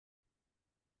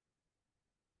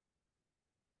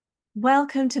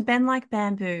Welcome to Bend Like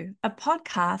Bamboo, a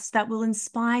podcast that will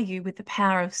inspire you with the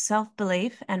power of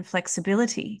self-belief and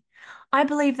flexibility. I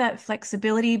believe that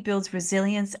flexibility builds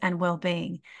resilience and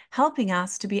well-being, helping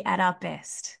us to be at our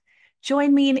best.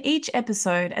 Join me in each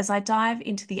episode as I dive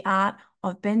into the art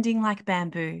of bending like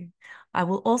bamboo. I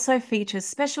will also feature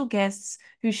special guests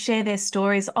who share their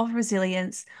stories of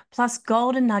resilience, plus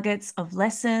golden nuggets of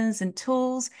lessons and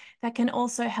tools that can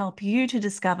also help you to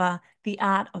discover the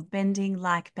art of bending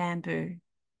like bamboo.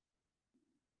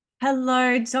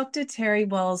 Hello, Dr. Terry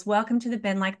Wahls. Welcome to the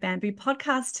Bend Like Bamboo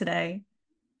podcast today.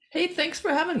 Hey, thanks for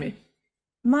having me.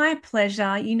 My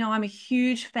pleasure. You know, I'm a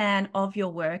huge fan of your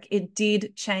work. It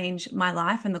did change my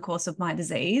life and the course of my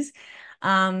disease.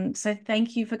 So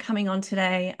thank you for coming on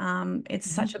today. It's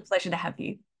such a Mhm. pleasure to have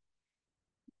you.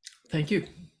 Thank you.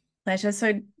 Pleasure.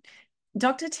 So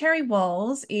Dr. Terry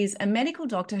Wahls is a medical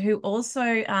doctor who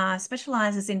also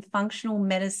specializes in functional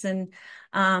medicine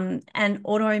and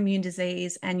autoimmune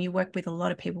disease, and you work with a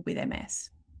lot of people with MS.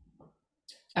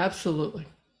 Absolutely.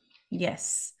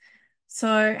 Yes.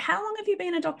 So, how long have you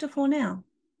been a doctor for now?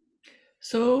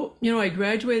 I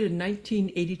graduated in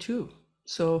 1982,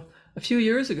 so a few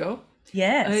years ago,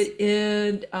 Yes.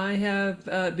 and I have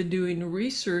been doing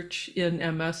research in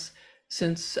MS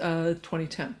since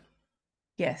 2010.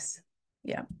 Yes.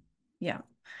 Yeah. Yeah.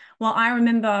 Well, I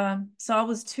remember, so I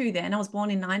was two then. I was born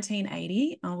in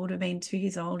 1980. I would have been 2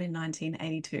 years old in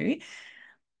 1982.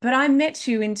 But I met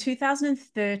you in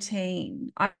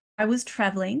 2013. I was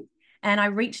traveling and I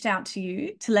reached out to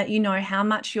you to let you know how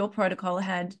much your protocol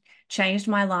had changed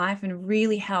my life and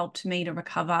really helped me to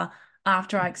recover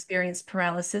after I experienced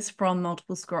paralysis from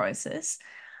multiple sclerosis.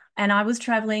 And I was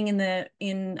traveling in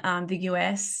the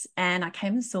US, and I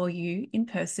came and saw you in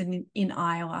person in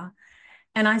Iowa.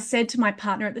 And I said to my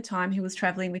partner at the time who was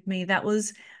traveling with me, that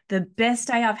was the best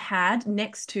day I've had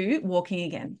next to walking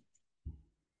again.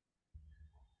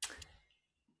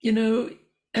 You know,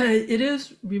 it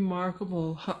is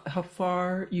remarkable how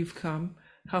far you've come,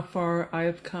 how far I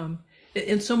have come.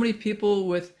 And so many people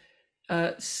with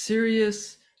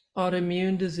serious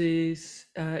autoimmune disease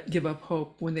give up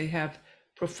hope when they have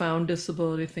profound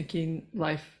disability, thinking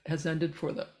life has ended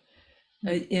for them.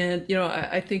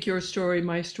 I think your story,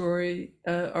 my story,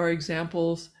 are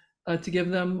examples to give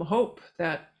them hope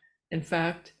that, in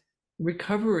fact,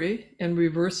 recovery and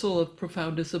reversal of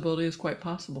profound disability is quite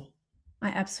possible. I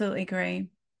absolutely agree.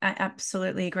 I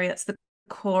absolutely agree. That's the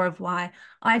core of why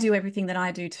I do everything that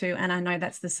I do too. And I know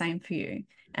that's the same for you.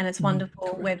 And it's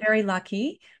wonderful. We're Correct. very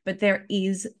lucky, but there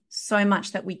is so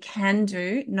much that we can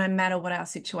do no matter what our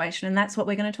situation. And that's what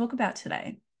we're going to talk about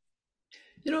today.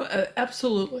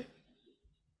 Absolutely.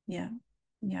 Yeah.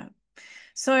 Yeah.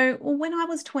 So when I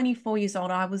was 24 years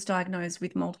old, I was diagnosed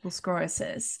with multiple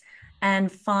sclerosis. And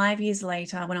 5 years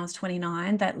later, when I was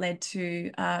 29, that led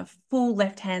to full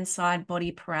left-hand side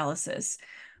body paralysis,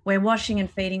 where washing and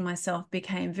feeding myself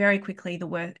became very quickly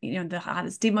the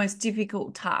hardest, the most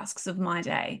difficult tasks of my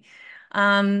day.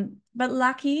 But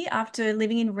lucky, after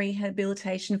living in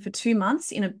rehabilitation for 2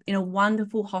 months in a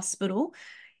wonderful hospital,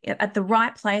 at the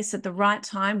right place at the right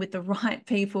time with the right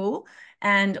people,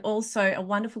 and also a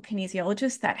wonderful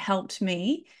kinesiologist that helped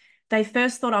me. They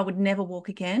first thought I would never walk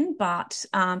again, but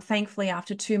thankfully,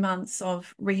 after 2 months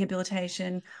of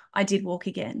rehabilitation, I did walk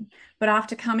again. But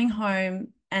after coming home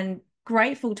and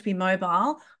grateful to be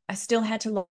mobile, I still had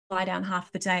to lie down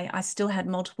half the day. I still had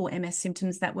multiple MS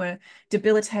symptoms that were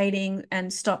debilitating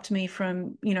and stopped me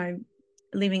from,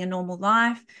 living a normal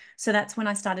life. So that's when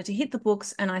I started to hit the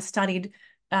books and I studied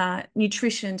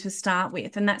nutrition to start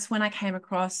with. And that's when I came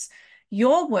across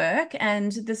your work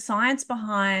and the science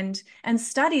behind and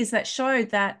studies that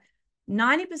showed that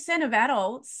 90% of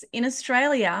adults in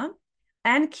Australia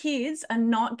and kids are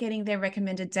not getting their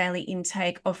recommended daily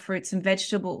intake of fruits and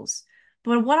vegetables.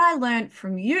 But what I learned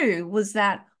from you was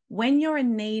that when you're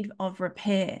in need of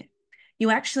repair,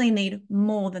 you actually need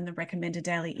more than the recommended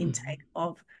daily intake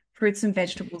of fruits and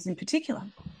vegetables in particular.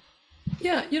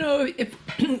 Yeah, if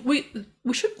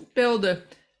we should be able to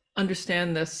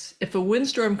understand this. If a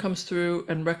windstorm comes through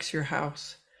and wrecks your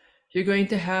house, you're going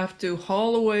to have to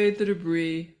haul away the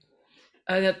debris.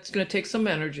 That's going to take some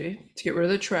energy to get rid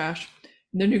of the trash.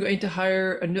 And then you're going to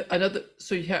hire another.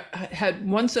 So you had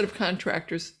one set of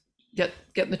contractors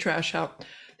getting the trash out.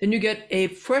 Then you get a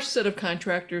fresh set of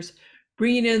contractors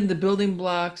bringing in the building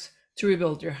blocks to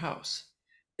rebuild your house.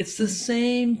 It's the Mm.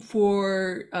 same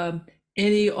for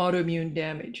any autoimmune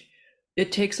damage.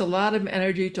 It takes a lot of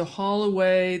energy to haul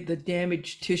away the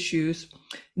damaged tissues,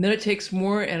 and then it takes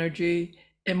more energy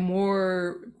and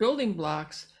more building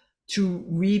blocks to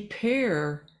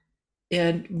repair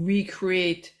and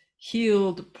recreate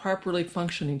healed, properly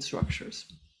functioning structures.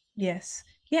 Yes.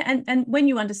 Yeah. And when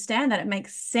you understand that, it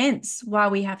makes sense why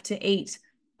we have to eat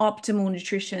optimal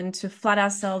nutrition to flood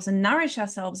ourselves and nourish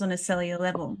ourselves on a cellular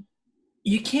level.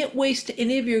 You can't waste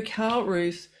any of your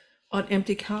calories on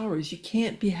empty calories. You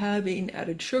can't be having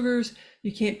added sugars.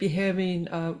 You can't be having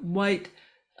white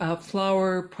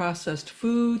flour processed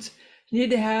foods. You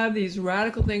need to have these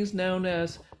radical things known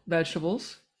as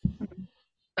vegetables,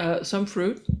 some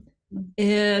fruit,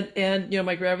 and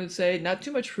my grandmother would say not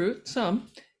too much fruit, some,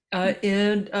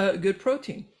 and good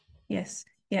protein. Yes.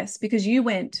 Yes. Because you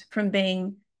went from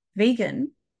being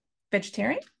vegan,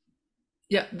 vegetarian.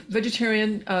 Yeah,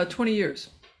 vegetarian, 20 years.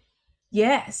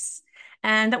 Yes.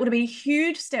 And that would have been a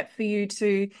huge step for you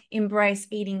to embrace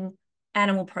eating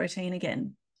animal protein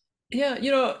again. Yeah,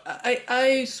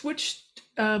 I switched.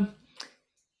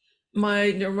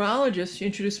 My neurologist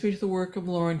introduced me to the work of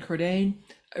Lauren Cordain.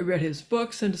 I read his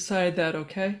books and decided that,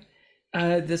 okay,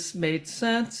 this made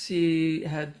sense. He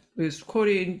was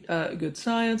quoting good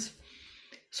science.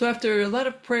 So after a lot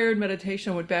of prayer and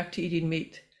meditation, I went back to eating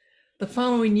meat. The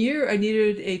following year, I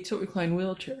needed a tilt recline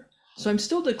wheelchair. So I'm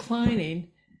still declining,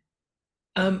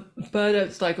 but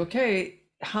it's like, okay,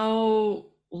 how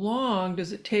long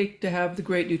does it take to have the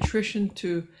great nutrition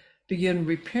to begin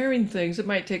repairing things? It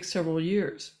might take several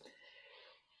years.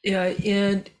 Yeah,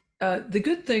 and the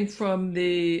good thing from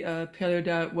the paleo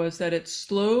diet was that it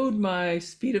slowed my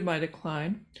speed of my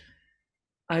decline.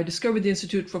 I discovered the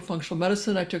Institute for Functional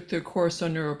Medicine. I took their course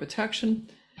on neuroprotection,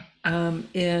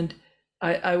 and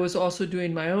I was also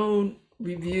doing my own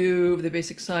review of the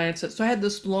basic science. So I had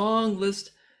this long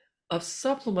list of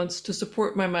supplements to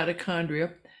support my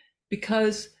mitochondria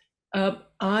because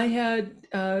I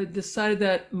had decided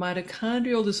that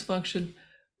mitochondrial dysfunction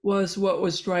was what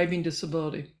was driving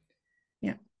disability.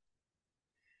 Yeah.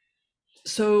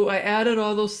 So I added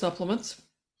all those supplements,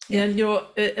 Yeah.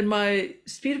 and my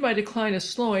speed of my decline is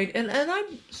slowing, and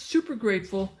I'm super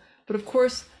grateful. But of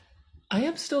course, I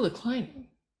am still declining.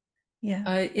 Yeah.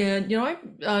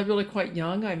 I'm really quite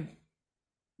young. I'm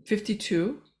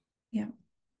 52. Yeah.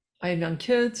 I have young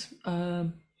kids.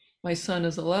 My son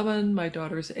is 11. My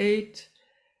daughter is 8.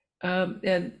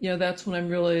 And that's when I'm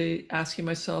really asking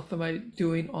myself, am I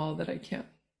doing all that I can?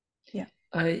 Yeah.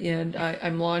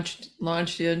 I'm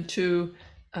launched into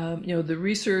the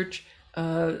research,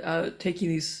 taking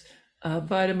these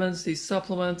vitamins, these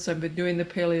supplements. I've been doing the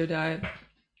paleo diet,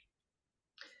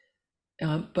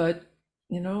 but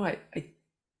I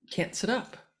can't sit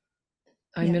up.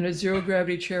 I'm Yeah. in a zero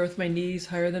gravity chair with my knees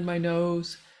higher than my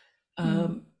nose.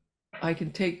 Mm. I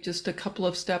can take just a couple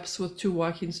of steps with 2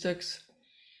 walking sticks.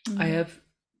 I Mm. have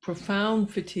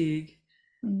profound fatigue.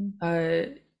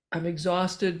 Mm. I'm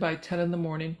exhausted by 10 in the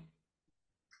morning,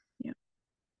 Yeah.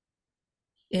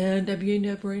 and I'm beginning to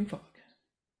have brain fog.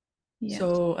 Yeah.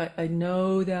 So I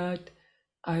know that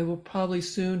I will probably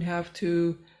soon have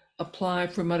to apply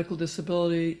for medical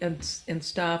disability and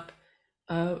stop,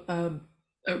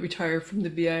 retire from the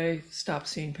VA, stop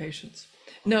seeing patients.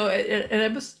 No, and I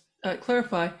must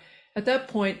clarify, at that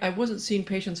point, I wasn't seeing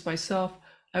patients myself.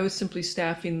 I was simply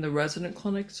staffing the resident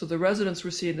clinic. So the residents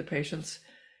were seeing the patients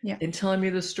Yeah. and telling me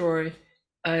the story.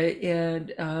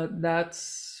 And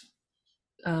that's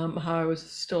how I was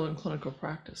still in clinical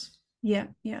practice. Yeah.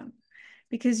 Yeah.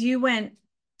 Because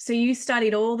so you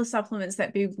studied all the supplements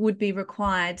that would be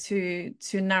required to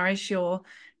nourish your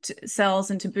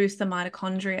cells and to boost the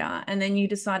mitochondria, and then you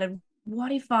decided,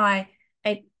 what if I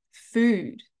ate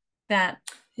food that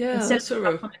Yeah, instead of that's sort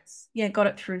of, supplements, yeah, got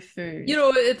it through food.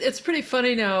 it's pretty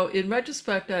funny now. In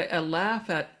retrospect, I laugh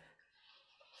at,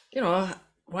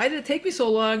 why did it take me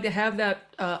so long to have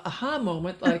that aha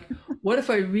moment? Like, what if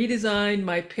I redesigned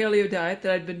my paleo diet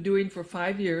that I'd been doing for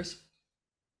 5 years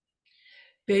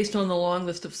based on the long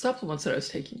list of supplements that I was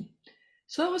taking?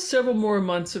 So that was several more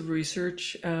months of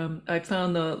research. I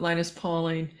found the Linus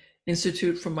Pauling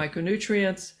Institute for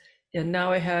Micronutrients, and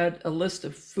now I had a list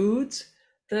of foods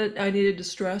that I needed to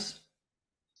stress.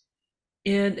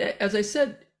 And as I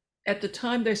said, at the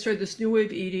time that I started this new way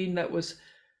of eating, that was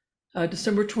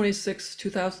December 26,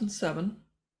 2007,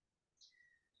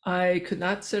 I could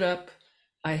not sit up.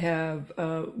 I have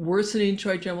worsening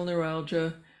trigeminal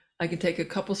neuralgia. I can take a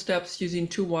couple steps using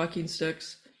 2 walking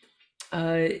sticks.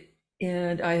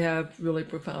 And I have really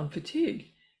profound fatigue.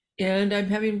 And I'm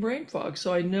having brain fog.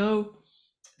 So I know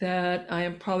that I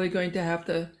am probably going to have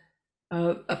to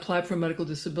apply for medical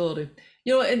disability.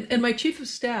 And my chief of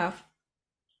staff,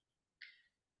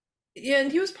 yeah,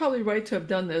 and he was probably right to have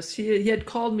done this. He had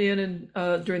called me in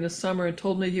during the summer and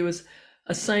told me he was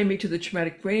assigned me to the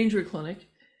traumatic brain injury clinic,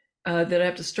 that I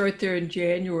have to start there in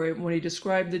January. When he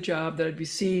described the job, that I'd be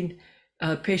seeing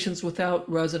patients without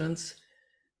residence.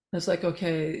 I was like,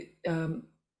 okay, I'm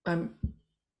not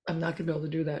going to be able to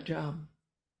do that job.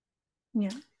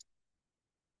 Yeah.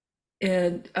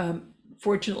 And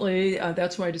fortunately,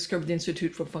 that's why I discovered the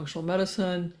Institute for Functional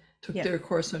Medicine, took Yep. their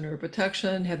course on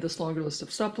neuroprotection, had this longer list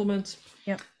of supplements.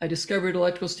 Yep. I discovered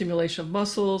electrical stimulation of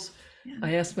muscles. Yeah.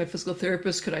 I asked my physical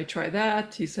therapist, could I try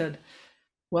that? He said,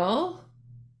 well,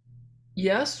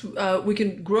 yes, we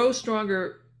can grow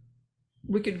stronger,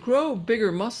 we could grow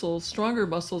bigger muscles, stronger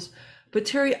muscles, but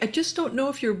Terry, I just don't know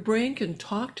if your brain can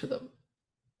talk to them.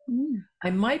 Mm.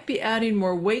 I might be adding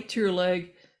more weight to your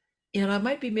leg, and I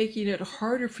might be making it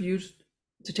harder for you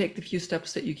to take the few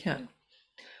steps that you can.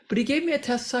 But he gave me a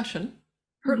test session,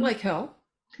 hurt Mhm. like hell.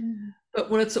 Mhm. But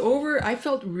when it's over, I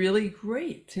felt really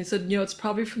great. He said, it's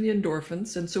probably from the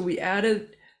endorphins. And so we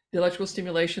added the electrical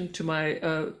stimulation to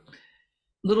my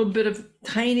little bit of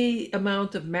tiny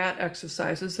amount of mat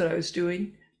exercises that I was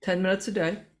doing 10 minutes a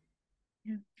day.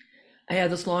 Yeah. I had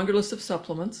this longer list of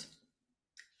supplements.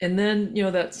 And then,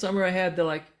 that summer I had the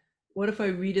like, what if I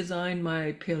redesign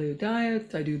my paleo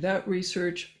diet? I do that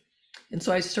research. And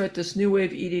so I start this new way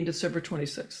of eating December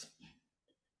 26th.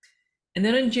 And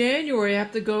then in January, I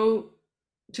have to go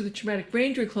to the traumatic brain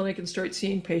injury clinic and start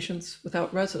seeing patients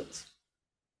without residence.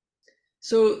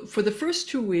 So for the first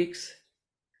 2 weeks,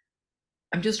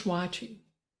 I'm just watching.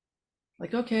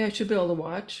 Like, okay, I should be able to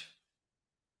watch.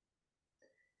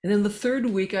 And then the third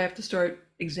week, I have to start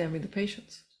examining the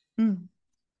patients. Mm.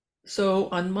 So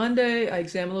on Monday, I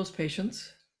examine those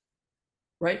patients,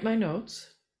 write my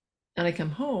notes, and I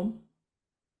come home.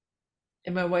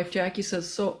 And my wife, Jackie,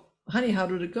 says, so, honey, how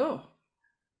did it go?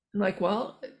 I'm like,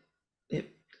 well,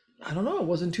 I don't know. It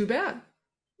wasn't too bad.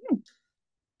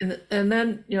 And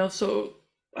then, so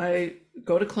I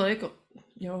go to clinic,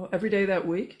 every day that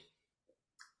week.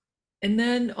 And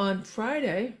then on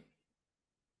Friday,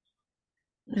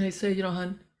 and I say,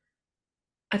 hon,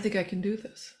 I think I can do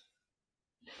this.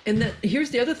 And then here's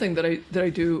the other thing that I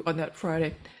do on that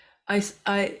Friday. I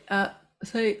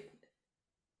say,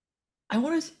 I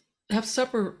want to have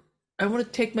supper. I want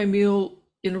to take my meal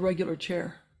in a regular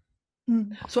chair.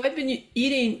 Mm. So I've been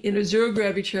eating in a zero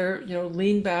gravity chair,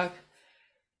 lean back.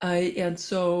 And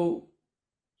so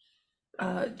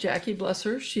Jackie, bless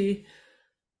her, she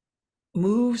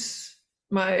moves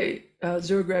my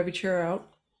zero gravity chair out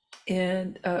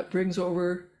and brings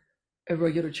over a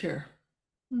regular chair.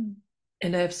 Mm.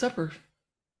 And I have supper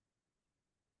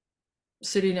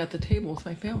sitting at the table with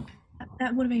my family.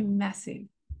 That would have been massive.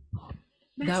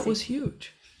 That Massive. was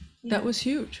huge. That Yeah. was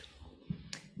huge.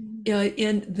 Mm.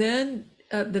 And then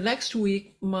the next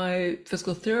week, my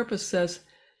physical therapist says,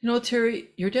 Terry,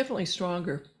 you're definitely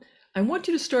stronger. I want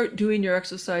you to start doing your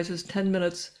exercises 10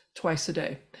 minutes twice a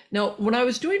day. Now, when I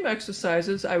was doing my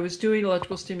exercises, I was doing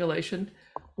electrical stimulation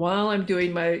while I'm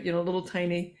doing my, little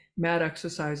tiny mat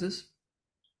exercises.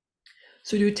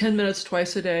 So do 10 minutes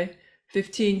twice a day,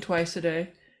 15 twice a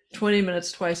day, 20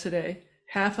 minutes twice a day,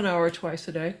 half an hour twice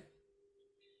a day.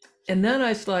 And then I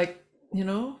was like, I'm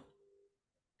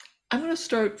going to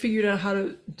start figuring out how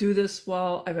to do this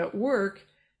while I'm at work.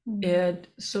 Mm. And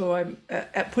so I'm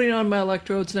at putting on my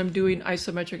electrodes and I'm doing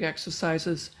isometric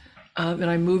exercises, and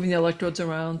I'm moving the electrodes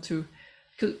around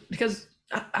because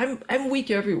I'm weak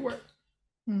everywhere.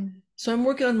 Mm. So I'm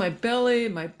working on my belly,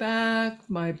 my back,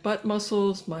 my butt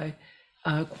muscles, my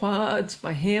quads,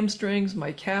 my hamstrings,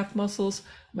 my calf muscles,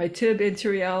 my tib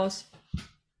anteriorlis.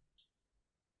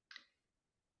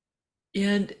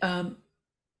 And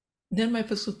then my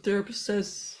physical therapist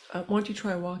says, why don't you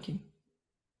try walking?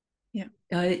 Yeah.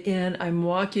 And I'm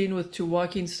walking with 2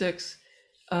 walking sticks.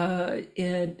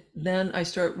 And then I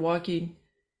start walking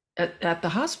at the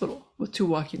hospital with 2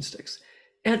 walking sticks.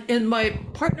 And my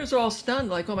partners are all stunned,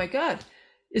 like, oh my God,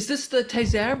 is this the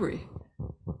Tysabri?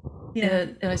 Yeah.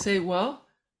 And I say, well,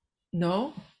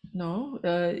 no,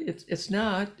 it's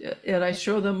not. And I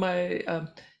show them my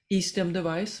eStim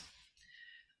device.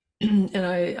 And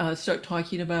I start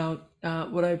talking about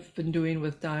what I've been doing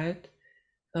with diet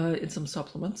and some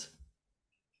supplements.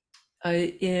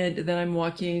 And then I'm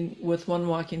walking with 1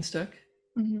 walking stick,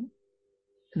 Mm-hmm.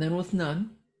 and then with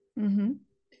none. Mm-hmm.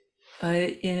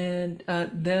 And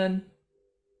then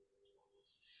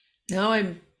now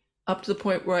I'm up to the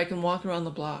point where I can walk around the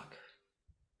block.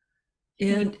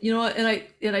 And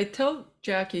and I tell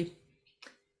Jackie,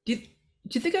 do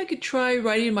you think I could try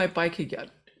riding my bike again?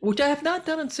 Which I have not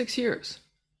done in 6 years.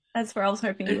 That's where I was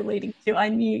hoping you were leading to. I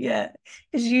knew, yeah.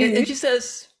 Because And you, she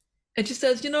says,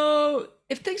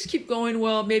 if things keep going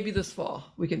well, maybe this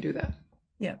fall we can do that.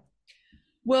 yeah.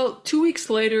 Well, 2 weeks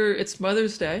later, it's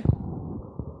Mother's Day,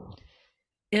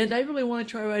 and I really want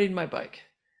to try riding my bike.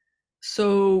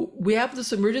 So we have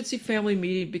this emergency family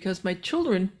meeting because my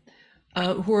children,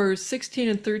 who are 16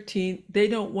 and 13, they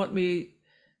don't want me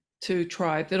to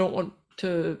try. They don't want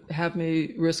to have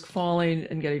me risk falling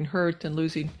and getting hurt and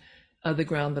losing the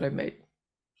ground that I made.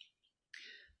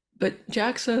 But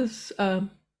Jack says,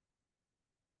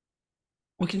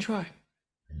 we can try.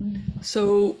 Mm.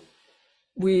 So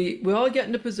we all get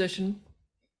into position.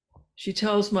 She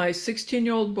tells my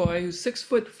 16-year-old boy, who's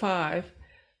 6'5",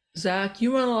 Zach,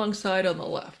 you run alongside on the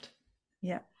left.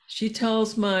 Yeah. She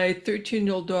tells my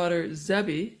 13-year-old daughter,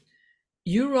 Zebby,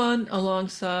 you run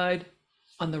alongside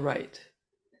on the right,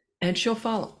 and she'll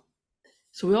follow.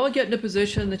 So we all get into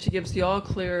position that she gives the all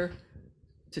clear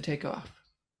to take off.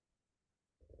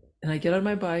 And I get on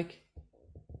my bike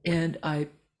and I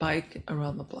bike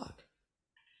around the block.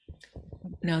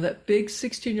 Now that big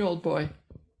 16-year-old boy,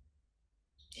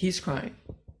 he's crying.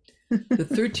 The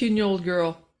 13-year-old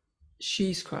girl,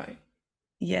 she's crying.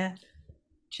 Yeah.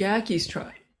 Jackie's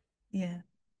trying. Yeah.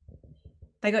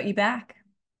 They got you back.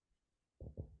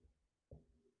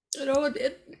 You know,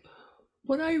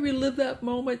 when I relive that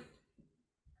moment,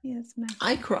 Yes, yeah,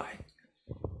 I cry.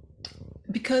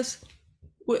 Because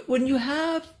when you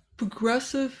have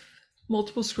progressive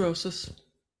multiple sclerosis,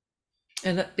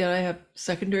 and I have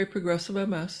secondary progressive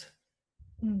MS,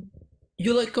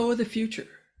 you let go of the future.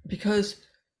 Because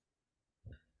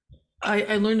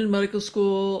I learned in medical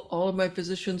school, all of my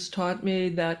physicians taught me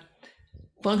that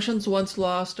functions once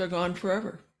lost are gone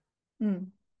forever.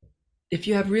 If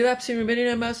you have relapsing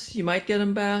remitting MS, you might get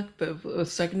them back, but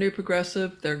with secondary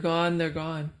progressive, they're gone, they're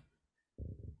gone.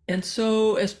 And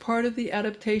so as part of the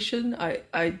adaptation,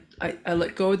 I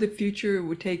let go of the future. It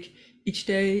would take each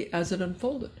day as it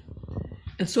unfolded.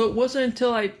 And so it wasn't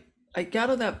until I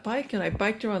got on that bike and I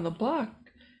biked around the block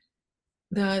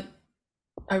that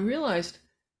I realized,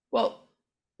 well,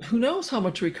 who knows how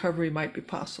much recovery might be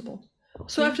possible.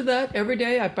 So after that, every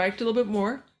day I biked a little bit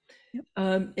more. Yep.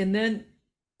 And then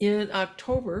in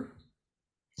October,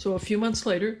 so a few months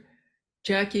later,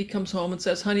 Jackie comes home and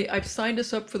says, honey, I've signed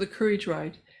us up for the Courage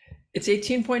Ride. It's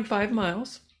 18.5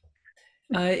 miles.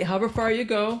 However far you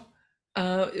go,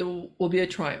 it will be a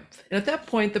triumph. And at that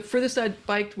point, the furthest I'd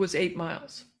biked was 8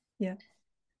 miles. Yeah.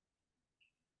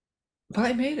 But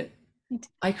I made it.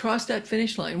 I crossed that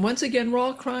finish line. Once again, we're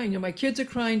all crying. You know, my kids are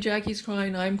crying, Jackie's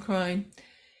crying, I'm crying.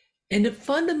 And it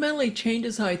fundamentally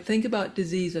changes how I think about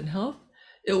disease and health.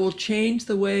 It will change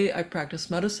the way I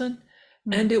practice medicine,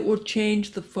 and it will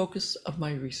change the focus of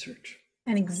my research.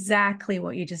 And exactly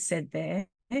what you just said there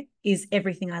is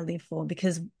everything I live for,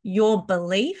 because your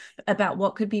belief about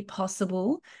what could be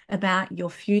possible about your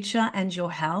future and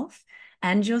your health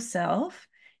and yourself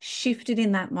shifted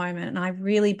in that moment. And I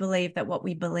really believe that what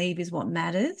we believe is what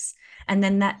matters. And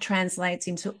then that translates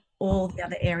into all the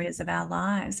other areas of our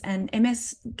lives. And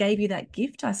MS gave you that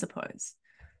gift, I suppose.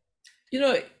 You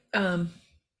know,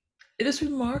 it is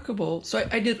remarkable. So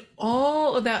I did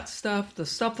all of that stuff, the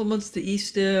supplements, the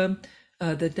e-stim,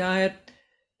 the diet,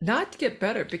 not to get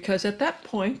better, because at that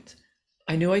point,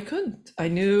 I knew I couldn't. I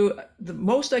knew the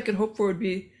most I could hope for would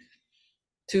be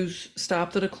to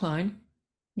stop the decline.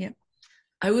 Yep.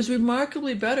 I was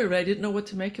remarkably better, but I didn't know what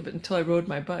to make of it until I rode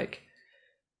my bike.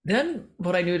 Then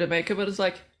what I knew to make of it is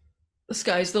like, the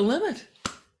sky's the limit.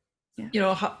 Yeah. You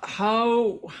know,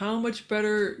 how much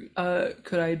better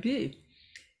could I be?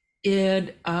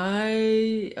 And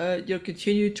I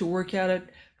continued to work at it,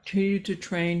 continued to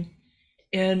train,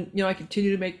 and I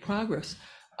continue to make progress.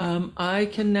 I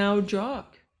can now jog.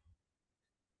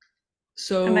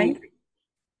 So amazing.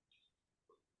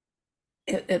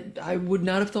 I would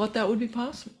not have thought that would be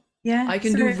possible. Yeah. I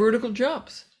can do vertical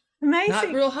jumps. Amazing.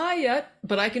 Not real high yet,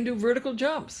 but I can do vertical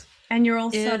jumps. And you're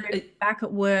also back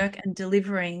at work and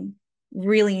delivering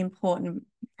really important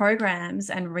programs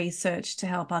and research to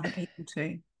help other people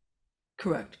too.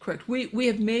 Correct. We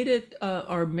have made it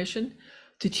our mission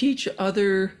to teach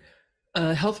other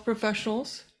health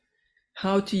professionals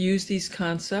how to use these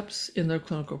concepts in their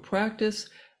clinical practice.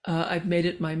 I've made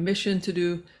it my mission to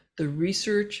do the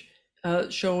research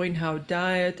showing how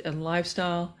diet and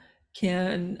lifestyle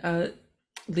can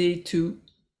lead to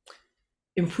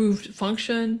improved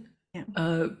function,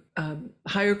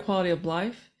 higher quality of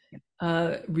life,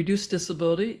 reduced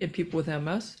disability in people with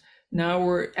MS. Now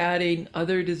we're adding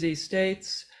other disease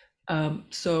states. And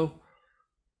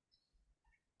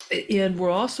we're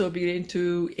also beginning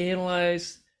to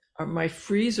analyze my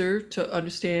freezer to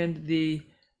understand the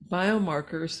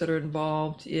biomarkers that are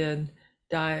involved in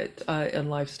diet and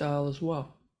lifestyle as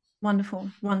well. Wonderful,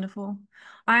 wonderful.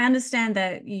 I understand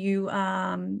that you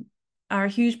are a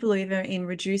huge believer in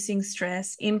reducing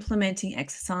stress, implementing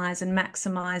exercise, and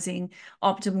maximizing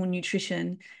optimal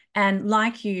nutrition. And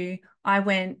like you, I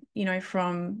went,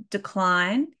 from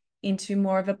decline into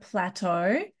more of a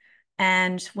plateau.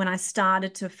 And when I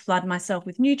started to flood myself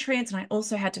with nutrients, and I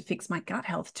also had to fix my gut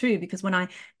health too, because when I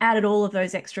added all of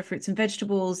those extra fruits and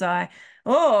vegetables,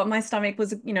 my stomach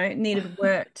was, it needed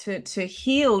work to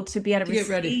heal, to be able to To get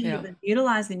ready, receive yeah. and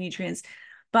utilize the nutrients.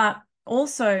 But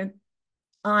also,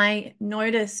 I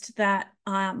noticed that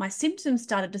my symptoms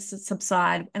started to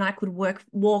subside and I could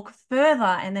walk further.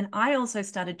 And then I also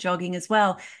started jogging as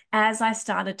well as I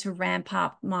started to ramp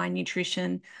up my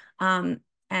nutrition,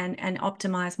 and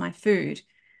optimize my food.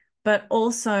 But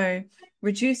also,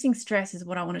 reducing stress is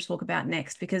what I want to talk about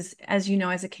next, because as you know,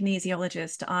 as a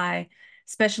kinesiologist, I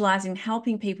specialize in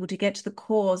helping people to get to the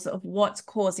cause of what's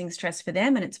causing stress for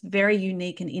them. And it's very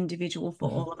unique and individual for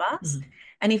Mm-hmm. all of us. Mm-hmm.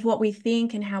 And if what we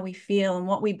think and how we feel and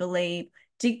what we believe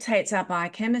dictates our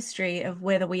biochemistry of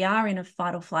whether we are in a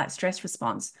fight or flight stress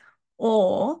response,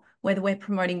 or whether we're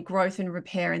promoting growth and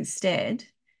repair instead,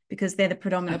 because they're the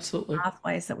predominant Absolutely.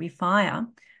 pathways that we fire.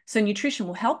 So nutrition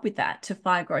will help with that, to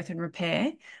fire growth and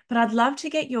repair. But I'd love to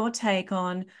get your take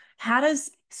on, how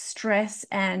does stress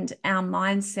and our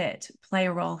mindset play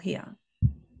a role here?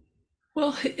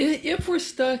 Well, if we're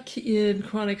stuck in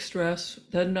chronic stress,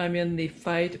 then I'm in the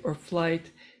fight or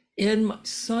flight, and my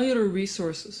cellular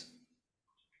resources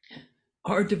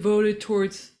are devoted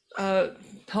towards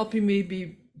helping me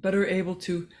be better able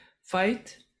to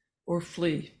fight or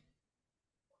flee.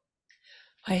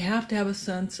 I have to have a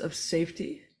sense of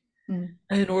safety Mm.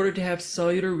 in order to have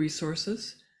cellular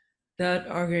resources that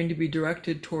are going to be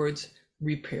directed towards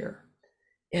repair.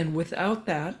 And without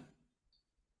that,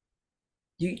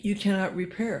 you cannot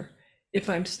repair. If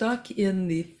I'm stuck in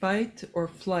the fight or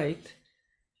flight,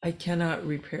 I cannot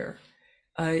repair.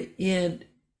 And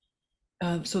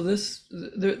so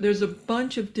there's a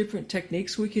bunch of different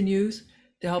techniques we can use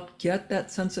to help get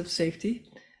that sense of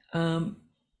safety.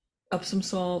 Epsom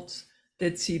salts,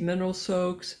 Dead Sea mineral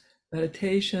soaks,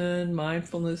 meditation,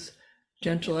 mindfulness,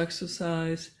 gentle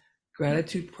exercise,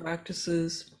 gratitude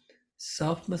practices,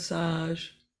 self-massage,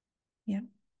 Yeah.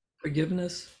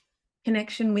 forgiveness.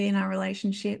 Connection within our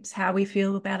relationships, how we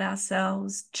feel about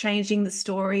ourselves, changing the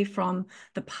story from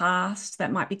the past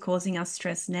that might be causing us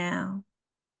stress now.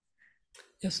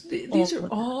 Yes, All these are of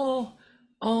that.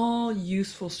 all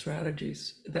useful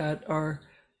strategies that are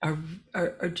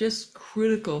are just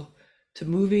critical to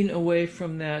moving away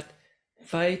from that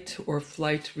fight or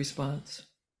flight response.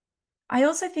 I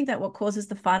also think that what causes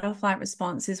the fight or flight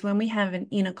response is when we have an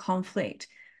inner conflict.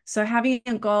 So having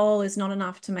a goal is not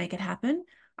enough to make it happen.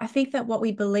 I think that what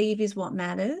we believe is what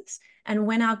matters. And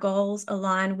when our goals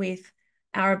align with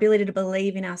our ability to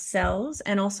believe in ourselves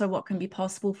and also what can be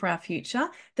possible for our future,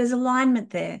 there's alignment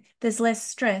there. There's less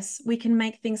stress. We can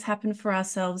make things happen for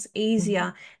ourselves Mhm.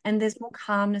 easier, and there's more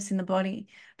calmness in the body.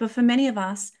 But for many of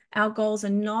us, our goals are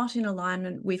not in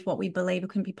alignment with what we believe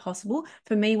can be possible.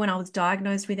 For me, when I was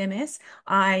diagnosed with MS,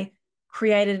 I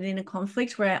created an inner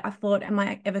conflict where I thought, am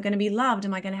I ever going to be loved?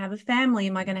 Am I going to have a family?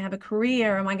 Am I going to have a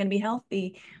career? Am I going to be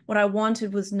healthy? What I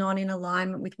wanted was not in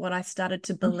alignment with what I started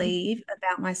to Mhm. believe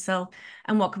about myself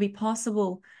and what could be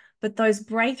possible. But those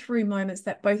breakthrough moments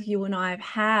that both you and I have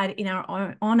had in our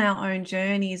own, on our own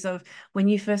journeys, of when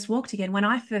you first walked again, when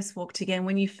I first walked again,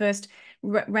 when you first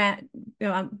ran,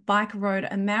 bike rode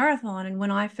a marathon, and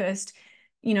when I first,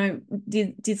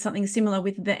 did something similar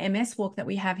with the MS walk that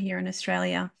we have here in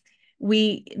Australia,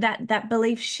 that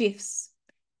belief shifts,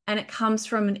 and it comes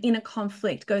from an inner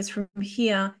conflict, goes from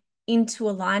here into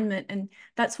alignment. And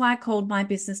that's why I called my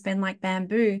business Bend Like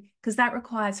Bamboo, because that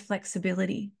requires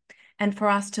flexibility. And for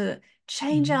us to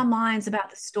change Mhm. our minds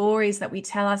about the stories that we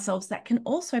tell ourselves, that can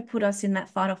also put us in that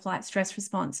fight or flight stress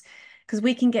response, because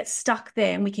we can get stuck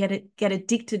there and we get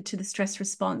addicted to the stress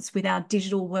response with our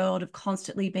digital world of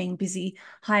constantly being busy,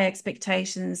 high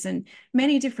expectations, and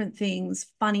many different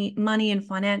things, funny money and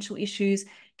financial issues,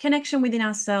 connection within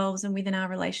ourselves and within our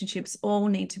relationships, all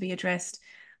need to be addressed,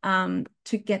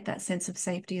 to get that sense of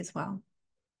safety as well.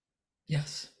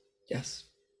 Yes, yes.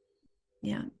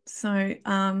 Yeah. So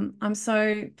I'm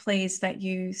so pleased that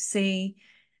you see,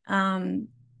 um,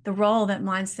 the role that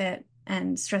mindset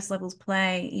and stress levels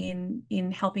play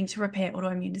in helping to repair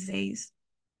autoimmune disease.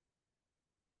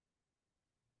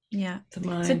 Yeah. The So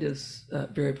mind is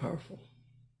very powerful.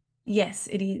 yes,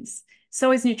 it is.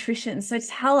 So is nutrition. So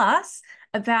tell us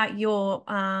about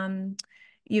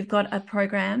you've got a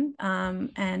program,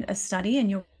 and a study,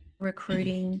 and you're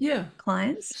recruiting Yeah.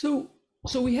 clients.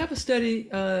 So we have a study,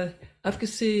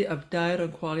 efficacy of diet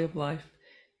on quality of life,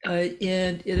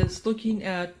 and it is looking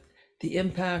at the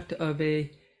impact of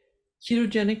a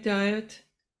ketogenic diet,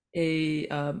 a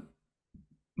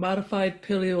modified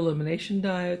paleo elimination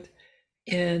diet,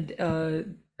 and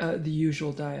the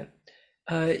usual diet.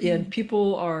 And Mm.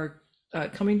 people are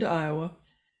coming to Iowa,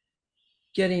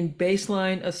 getting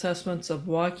baseline assessments of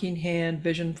walking, hand,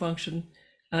 vision function,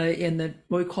 and then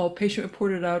what we call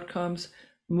patient-reported outcomes,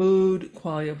 mood,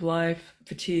 quality of life,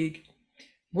 fatigue.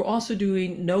 We're also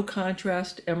doing no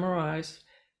contrast MRIs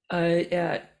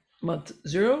at month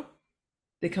 0.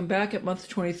 They come back at month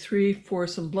 23 for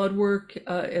some blood work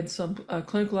and some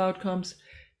clinical outcomes,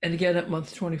 and again at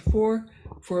month 24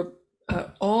 for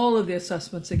all of the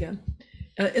assessments again.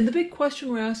 And the big question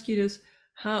we're asking is,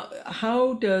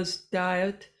 how does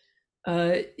diet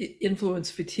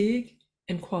influence fatigue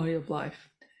and quality of life?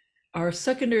 Our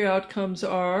secondary outcomes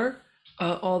are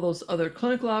all those other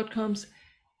clinical outcomes,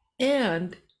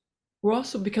 and we're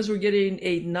also, because we're getting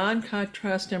a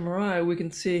non-contrast MRI, we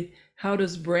can see how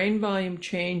does brain volume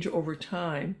change over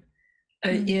time.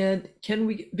 Mm. And can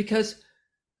we, because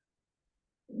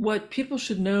what people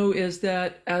should know is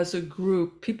that as a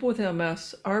group, people with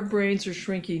MS, our brains are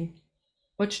shrinking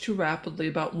much too rapidly,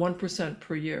 about 1%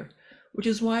 per year, which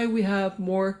is why we have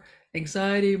more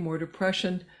anxiety, more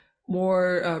depression,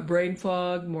 more brain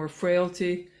fog, more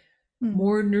frailty, Mm.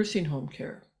 more nursing home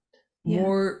care, Yeah.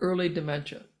 more early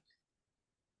dementia.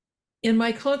 In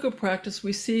my clinical practice,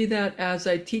 we see that as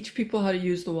I teach people how to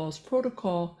use the Wahls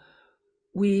protocol,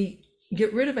 we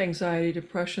get rid of anxiety,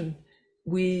 depression,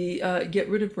 we get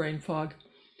rid of brain fog.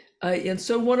 And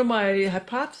so one of my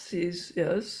hypotheses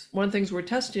is, one of the things we're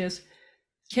testing is,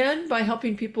 by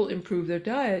helping people improve their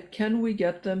diet, can we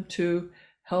get them to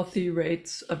healthy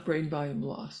rates of brain volume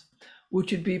loss,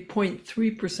 which would be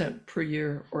 0.3% per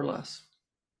year or less.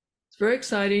 It's very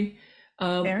exciting.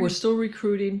 We're Very. still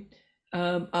recruiting.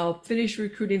 I'll finish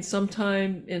recruiting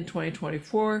sometime in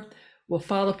 2024. We'll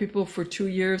follow people for 2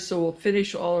 years, so we'll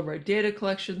finish all of our data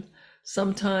collection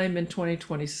sometime in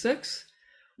 2026.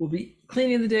 We'll be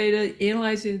cleaning the data,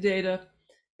 analyzing the data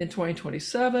in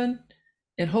 2027,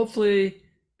 and hopefully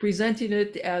presenting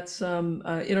it at some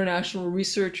international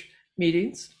research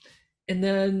meetings, and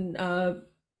then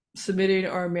submitting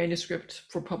our manuscript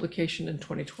for publication in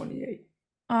 2028.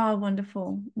 Oh,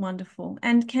 wonderful, wonderful.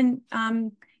 And can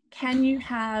you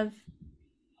have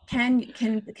can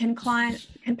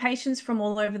patients from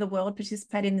all over the world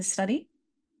participate in the study?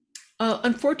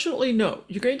 Unfortunately, no.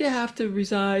 You're going to have to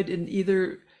reside in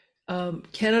either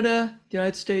Canada, the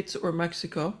United States, or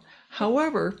Mexico.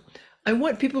 However, I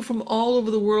want people from all over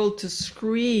the world to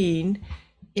screen,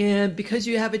 and because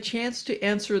you have a chance to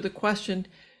answer the question,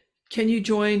 can you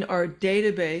join our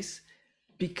database?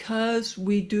 Because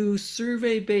we do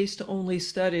survey-based only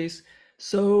studies,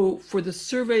 so for the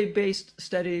survey-based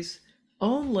studies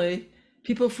only,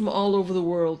 people from all over the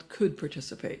world could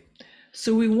participate.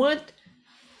 So we want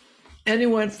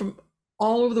anyone from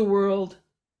all over the world,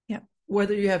 Yep.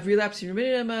 whether you have relapsing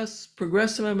remitting MS,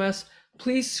 progressive MS,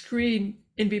 please screen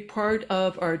and be part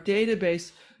of our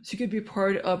database so you could be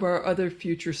part of our other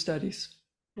future studies.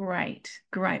 Great,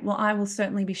 great. Well, I will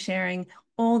certainly be sharing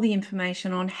all the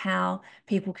information on how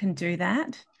people can do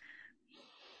that.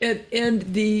 And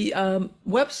the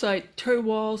website,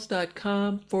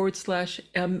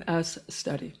 terrywahls.com/MS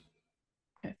study.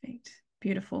 Perfect.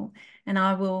 Beautiful. And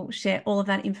I will share all of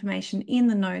that information in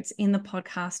the notes in the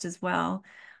podcast as well.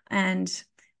 And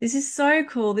this is so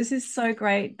cool. This is so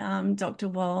great, Dr.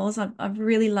 Wahls. I've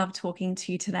really loved talking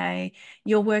to you today.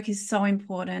 Your work is so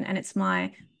important, and it's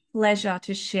my pleasure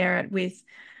to share it with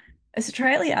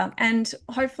Australia and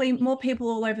hopefully more people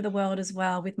all over the world as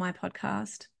well with my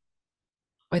podcast.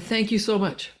 I thank you so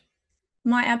much.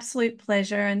 My absolute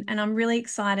pleasure. And I'm really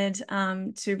excited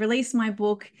to release my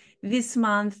book this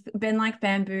month, Bend Like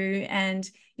Bamboo.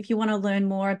 And if you want to learn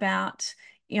more about,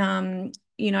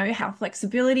 how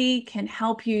flexibility can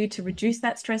help you to reduce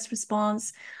that stress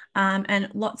response, and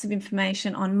lots of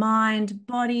information on mind,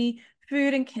 body,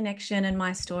 food and connection and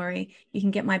my story, you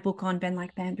can get my book on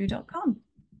bendlikebamboo.com.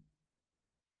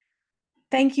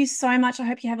 Thank you so much. I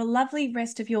hope you have a lovely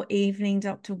rest of your evening,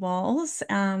 Dr. Wahls.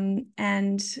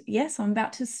 And yes, I'm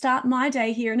about to start my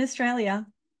day here in Australia.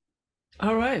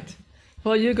 All right.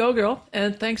 Well, you go, girl.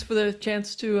 And thanks for the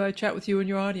chance to chat with you and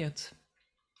your audience.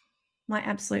 My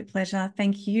absolute pleasure.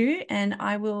 Thank you. And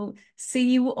I will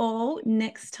see you all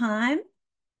next time.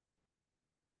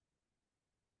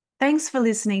 Thanks for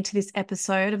listening to this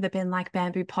episode of the Bend Like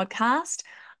Bamboo podcast.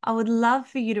 I would love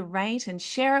for you to rate and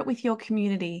share it with your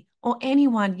community or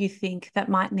anyone you think that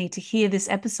might need to hear this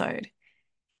episode.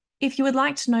 If you would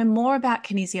like to know more about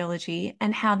kinesiology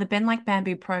and how the Bend Like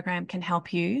Bamboo program can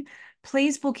help you,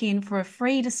 please book in for a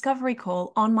free discovery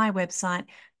call on my website,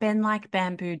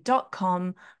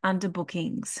 bendlikebamboo.com, under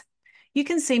bookings. You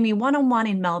can see me one-on-one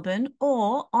in Melbourne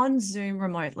or on Zoom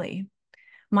remotely.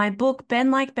 My book,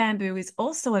 Bend Like Bamboo, is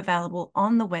also available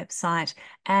on the website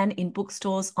and in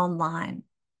bookstores online.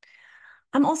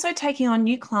 I'm also taking on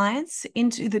new clients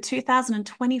into the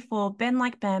 2024 Bend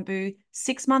Like Bamboo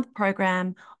 6-month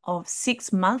program of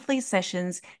 6 monthly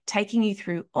sessions, taking you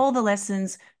through all the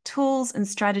lessons, tools, and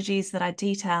strategies that I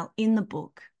detail in the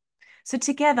book. So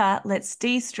together, let's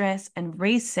de-stress and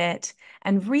reset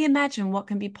and reimagine what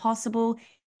can be possible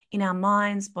in our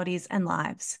minds, bodies, and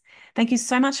lives. Thank you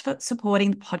so much for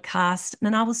supporting the podcast,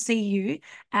 and I will see you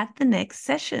at the next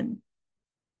session.